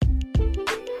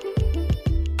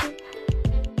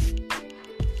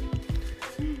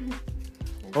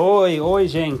Oi,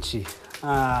 gente.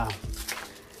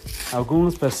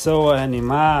 Algumas pessoas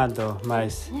animadas,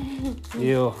 mas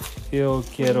eu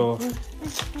quero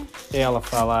ela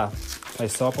falar. É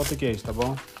só português, tá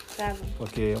bom? Tá bom.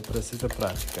 Porque eu preciso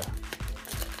praticar.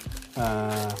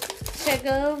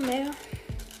 Chegou o meu.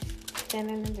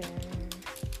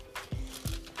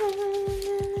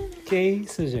 Que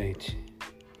isso, gente?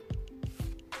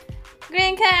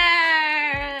 Green Card!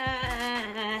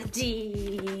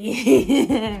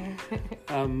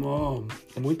 Amor,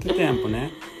 muito tempo,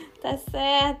 né? Tá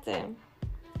certo.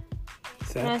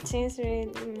 Certo? Martins Reed.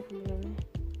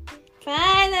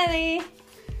 Finally!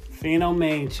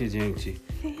 Finalmente, gente.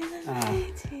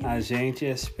 Finalmente. A gente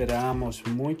esperamos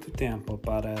muito tempo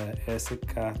para esse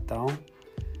cartão.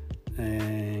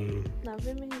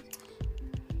 Novamente.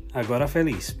 Agora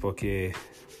feliz, porque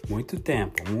muito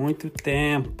tempo.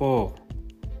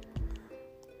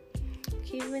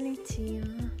 Que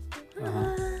bonitinho.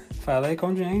 Falei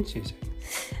com gente.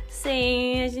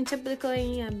 Sim, a gente aplicou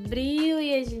em abril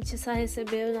e a gente só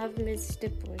recebeu 9 meses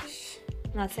depois.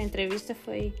 Nossa entrevista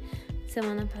foi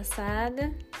semana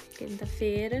passada,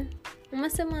 quinta-feira. Uma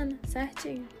semana,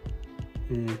 certinho.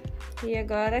 E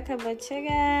agora acabou de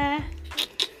chegar.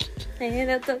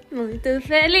 Ainda tô muito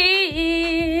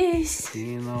feliz.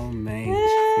 Finalmente.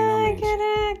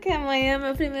 Caraca, amanhã é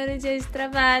meu primeiro dia de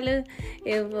trabalho.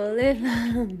 Eu vou levar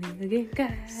o meu green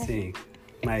card. Sim,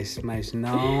 mas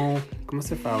não... Como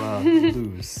você fala?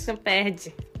 Lose. Não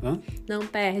perde. Hã? Não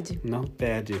perde. Não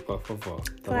perde, por favor.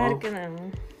 Tá Claro bom? que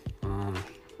não.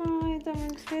 Ai, tô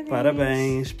muito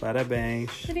feliz.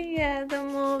 Parabéns. Obrigada,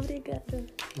 amor. Obrigada.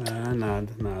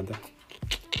 Nada.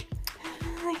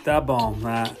 Tá bom.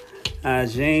 A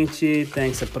gente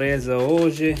tem surpresa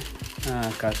hoje.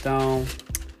 Cartão.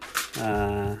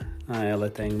 Ela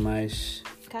tem mais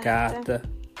carta.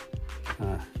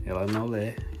 Ela não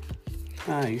lê.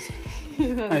 Isso.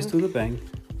 Mas tudo bem.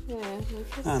 Não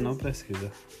precisa. Não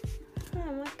precisa.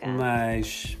 Uma carta.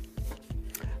 Mas...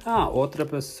 outra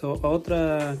pessoa...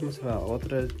 Como se fala?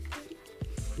 Outra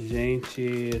gente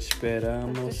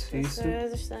esperamos Outras isso.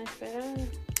 pessoas estão esperando.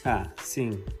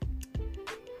 Sim.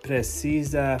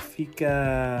 Precisa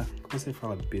ficar... Como se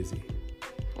fala busy?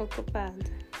 Ocupado.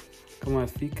 Como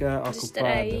fica ocupada?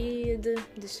 Distraído.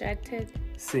 Distracted.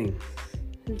 Sim.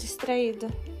 Distraído.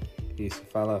 Isso,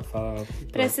 fala.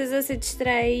 Precisa se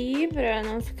distrair pra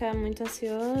não ficar muito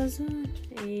ansioso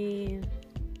e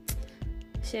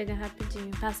chega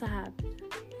rapidinho, passa rápido.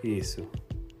 Isso.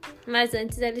 Mas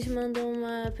antes eles mandam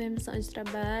uma permissão de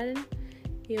trabalho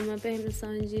e uma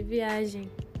permissão de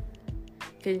viagem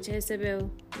que a gente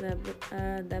recebeu da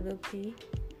WP,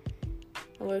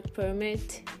 a Work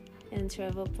Permit and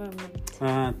Travel Permit.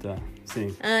 Tá.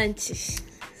 Sim. Antes.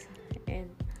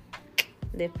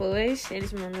 Depois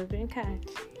eles mandam o Green Card.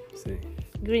 Sim.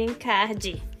 Green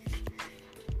Card.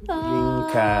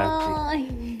 Green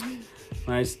Card.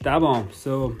 Mas tá bom.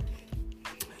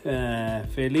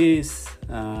 Feliz.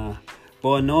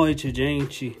 Boa noite,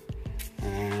 gente.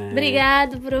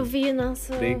 Obrigado por ouvir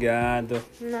nosso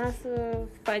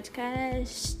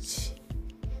podcast.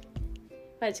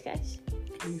 Podcast?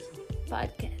 Isso.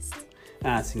 Podcast.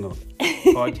 Senhor.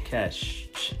 Podcast.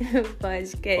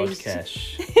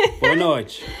 Podcast. Boa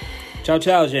noite.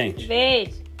 Tchau, gente.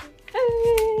 Beijo.